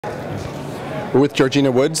We're with Georgina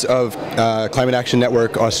Woods of Climate Action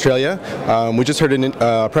Network Australia. We just heard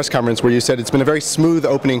a press conference where you said it's been a very smooth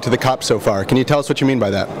opening to the COP so far. Can you tell us what you mean by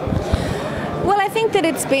that? Well, I think that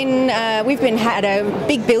it's been, we've had a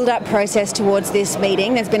big build-up process towards this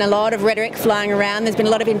meeting. There's been a lot of rhetoric flying around, there's been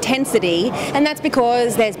a lot of intensity, and that's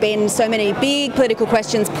because there's been so many big political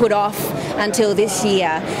questions put off until this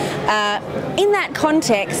year. In that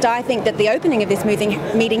context, I think that the opening of this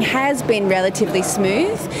meeting has been relatively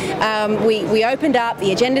smooth. We opened up,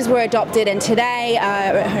 the agendas were adopted, and today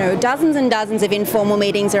dozens and dozens of informal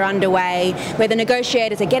meetings are underway where the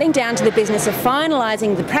negotiators are getting down to the business of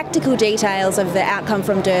finalising the practical details of the outcome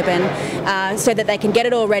from Durban so that they can get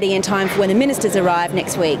it all ready in time for when the ministers arrive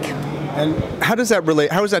next week. And how does that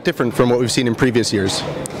relate? How is that different from what we've seen in previous years?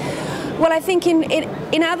 Well, I think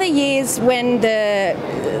in other years when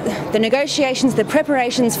the negotiations, the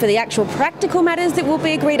preparations for the actual practical matters that will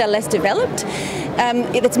be agreed are less developed,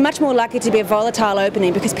 it's much more likely to be a volatile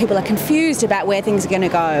opening because people are confused about where things are going to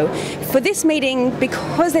go. For this meeting,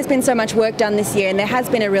 because there's been so much work done this year and there has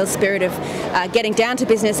been a real spirit of getting down to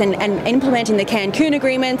business and implementing the Cancun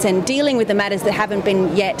agreements and dealing with the matters that haven't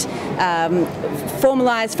been yet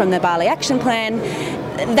formalised from the Bali Action Plan,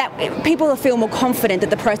 that people feel more confident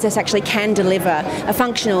that the process actually can deliver a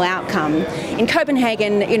functional outcome. In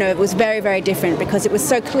Copenhagen, it was very, very different because it was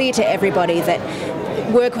so clear to everybody that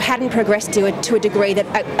work hadn't progressed to a degree that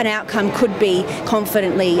an outcome could be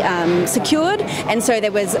confidently secured, and so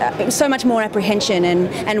there was so much more apprehension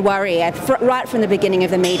and worry right from the beginning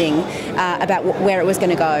of the meeting about where it was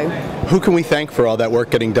going to go. Who can we thank for all that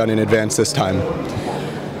work getting done in advance this time?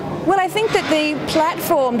 Well, I think that the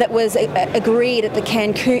platform that was agreed at in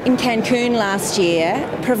Cancun last year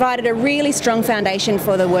provided a really strong foundation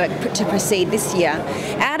for the work to proceed this year.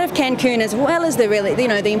 Out of Cancun, as well as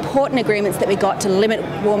the important agreements that we got to limit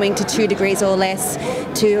warming to 2 degrees or less,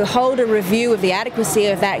 to hold a review of the adequacy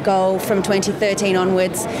of that goal from 2013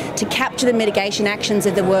 onwards, to capture the mitigation actions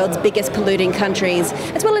of the world's biggest polluting countries,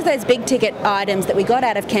 as well as those big ticket items that we got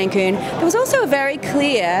out of Cancun. There was also a very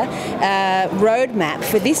clear roadmap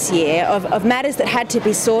for this year of matters that had to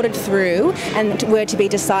be sorted through and were to be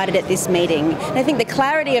decided at this meeting. And I think the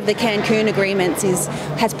clarity of the Cancun agreements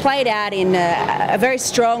has played out in a very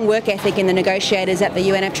strong work ethic in the negotiators at the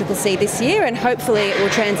UNFCCC this year, and hopefully it will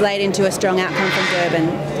translate into a strong outcome from Durban.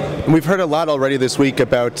 And we've heard a lot already this week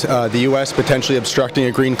about the US potentially obstructing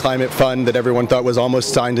a green climate fund that everyone thought was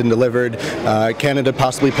almost signed and delivered, Canada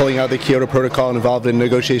possibly pulling out of the Kyoto Protocol and involved in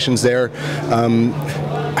negotiations there.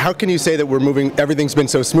 How can you say that everything's been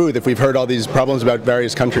so smooth if we've heard all these problems about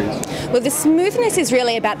various countries? Well, the smoothness is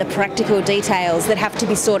really about the practical details that have to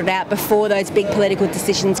be sorted out before those big political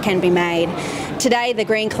decisions can be made. Today, the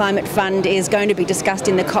Green Climate Fund is going to be discussed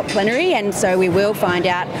in the COP plenary, and so we will find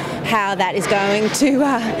out how that is going to,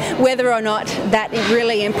 whether or not that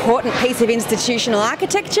really important piece of institutional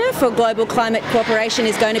architecture for global climate cooperation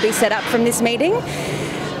is going to be set up from this meeting.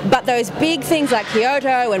 But those big things like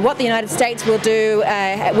Kyoto and what the United States will do,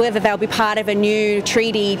 whether they'll be part of a new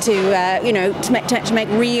treaty to make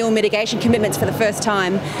real mitigation commitments for the first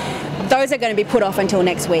time, those are going to be put off until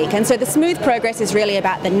next week. And so the smooth progress is really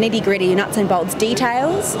about the nitty-gritty, nuts and bolts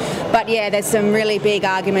details. But yeah, there's some really big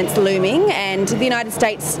arguments looming, and the United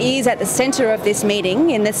States is at the centre of this meeting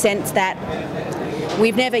in the sense that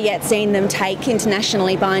we've never yet seen them take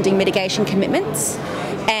internationally binding mitigation commitments.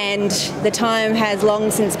 And the time has long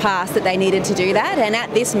since passed that they needed to do that, and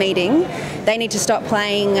at this meeting they need to stop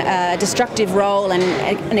playing a destructive role and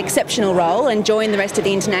an exceptional role and join the rest of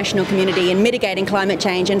the international community in mitigating climate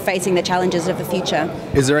change and facing the challenges of the future.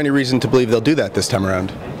 Is there any reason to believe they'll do that this time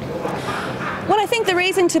around? Well, I think the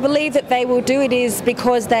reason to believe that they will do it is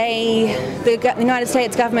because the United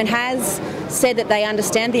States government has said that they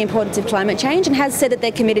understand the importance of climate change and has said that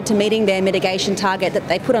they're committed to meeting their mitigation target that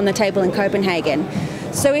they put on the table in Copenhagen.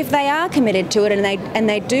 So if they are committed to it and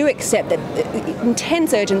they do accept the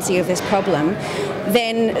intense urgency of this problem,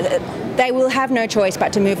 then they will have no choice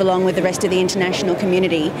but to move along with the rest of the international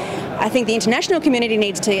community. I think the international community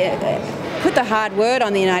needs to put the hard word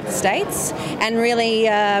on the United States and really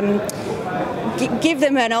give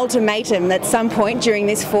them an ultimatum at some point during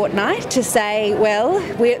this fortnight to say, well,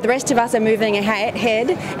 the rest of us are moving ahead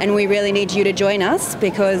and we really need you to join us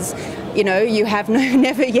because you have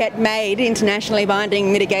never yet made internationally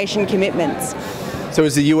binding mitigation commitments. So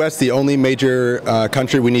is the US the only major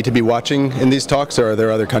country we need to be watching in these talks, or are there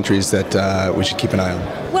other countries that we should keep an eye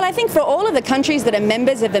on? Well, I think for all of the countries that are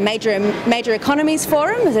members of the Major Economies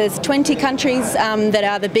Forum, there's 20 countries that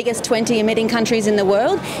are the biggest 20 emitting countries in the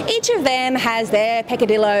world. Each of them has their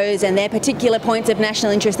peccadillos and their particular points of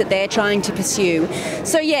national interest that they're trying to pursue.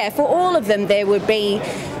 So yeah, for all of them there would be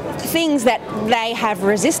things that they have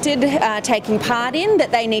resisted taking part in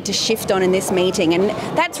that they need to shift on in this meeting, and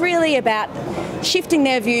that's really about shifting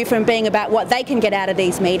their view from being about what they can get out of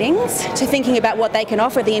these meetings to thinking about what they can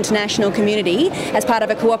offer the international community as part of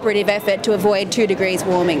a cooperative effort to avoid 2 degrees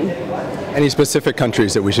warming. Any specific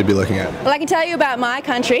countries that we should be looking at? Well, I can tell you about my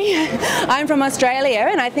country. I'm from Australia,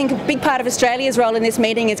 and I think a big part of Australia's role in this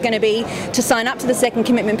meeting is going to be to sign up to the second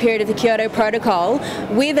commitment period of the Kyoto Protocol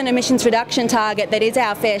with an emissions reduction target that is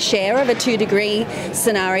our fair share of a 2-degree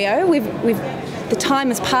scenario. The time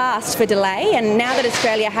has passed for delay, and now that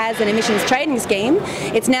Australia has an emissions trading scheme,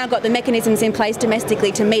 it's now got the mechanisms in place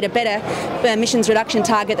domestically to meet a better emissions reduction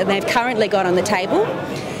target than they've currently got on the table.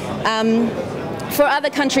 For other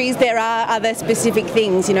countries, there are other specific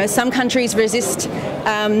things. You know, some countries resist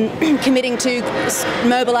committing to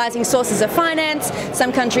mobilising sources of finance.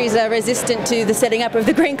 Some countries are resistant to the setting up of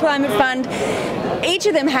the Green Climate Fund. Each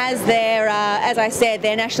of them has their, as I said,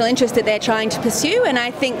 their national interest that they're trying to pursue, and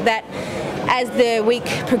I think that as the week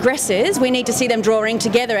progresses, we need to see them drawing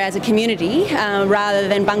together as a community rather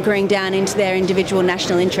than bunkering down into their individual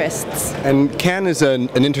national interests. And CAN is an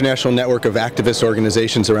international network of activist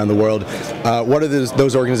organizations around the world. What are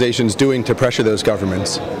those organizations doing to pressure those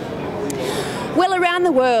governments? Well, around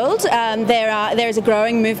the world, there is a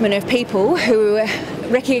growing movement of people who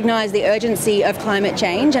recognise the urgency of climate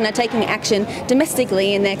change and are taking action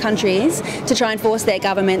domestically in their countries to try and force their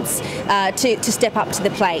governments to step up to the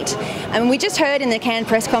plate. And we just heard in the Cannes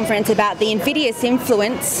press conference about the invidious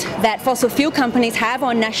influence that fossil fuel companies have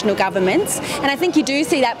on national governments, and I think you do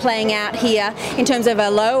see that playing out here in terms of a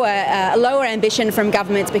lower ambition from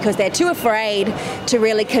governments because they're too afraid to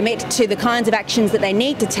really commit to the kinds of actions that they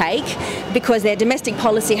need to take because their domestic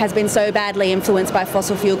policy has been so badly influenced by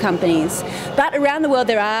fossil fuel companies. But around the world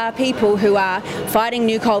there are people who are fighting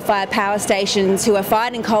new coal-fired power stations, who are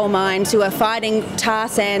fighting coal mines, who are fighting tar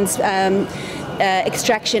sands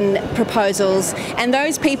extraction proposals, and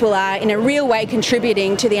those people are in a real way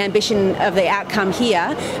contributing to the ambition of the outcome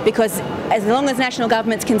here, because as long as national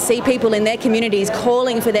governments can see people in their communities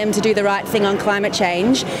calling for them to do the right thing on climate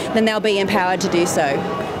change, then they'll be empowered to do so.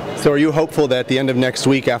 So are you hopeful that at the end of next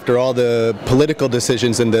week, after all the political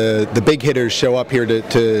decisions and the big hitters show up here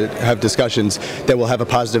to have discussions, that we'll have a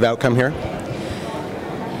positive outcome here?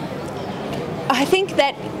 I think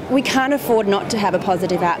that we can't afford not to have a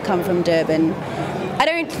positive outcome from Durban.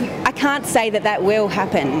 I can't say that that will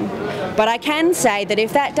happen, but I can say that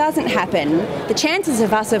if that doesn't happen, the chances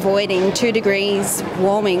of us avoiding 2 degrees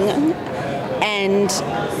warming and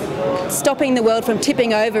stopping the world from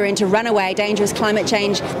tipping over into runaway dangerous climate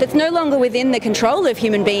change that's no longer within the control of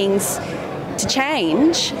human beings to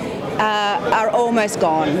change are almost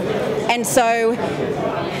gone. And so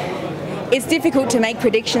it's difficult to make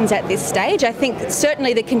predictions at this stage. I think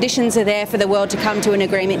certainly the conditions are there for the world to come to an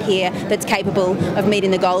agreement here that's capable of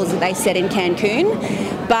meeting the goals that they set in Cancun.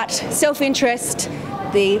 But self-interest,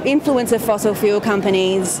 the influence of fossil fuel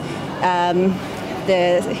companies,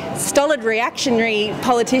 the stolid reactionary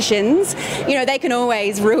politicians, you know, they can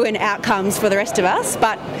always ruin outcomes for the rest of us,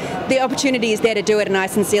 but the opportunity is there to do it, and I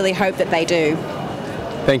sincerely hope that they do.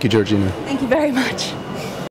 Thank you, Georgina. Thank you very much.